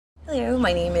Hello,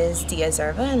 my name is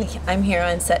Zerva and I'm here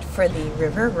on set for the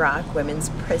River Rock Women's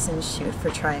Prison shoot for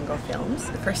Triangle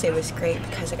Films. The first day was great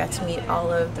because I got to meet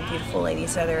all of the beautiful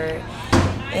ladies that are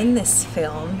in this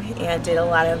film and did a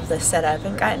lot of the setup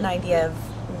and got an idea of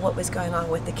what was going on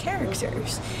with the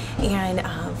characters. And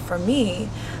for me,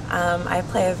 I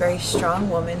play a very strong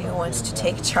woman who wants to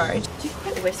take charge. Did you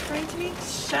quit whispering to me?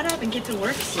 Shut up and get to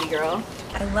work, sea girl.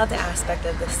 I love the aspect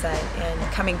of the set, and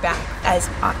coming back as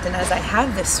often as I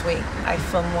have this week, I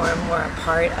feel more and more a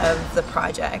part of the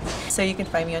project. So you can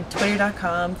find me on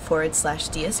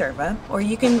twitter.com/DiaZerva, or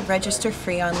you can register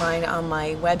free online on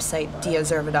my website,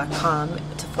 diazerva.com,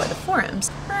 for the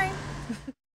forums. All right.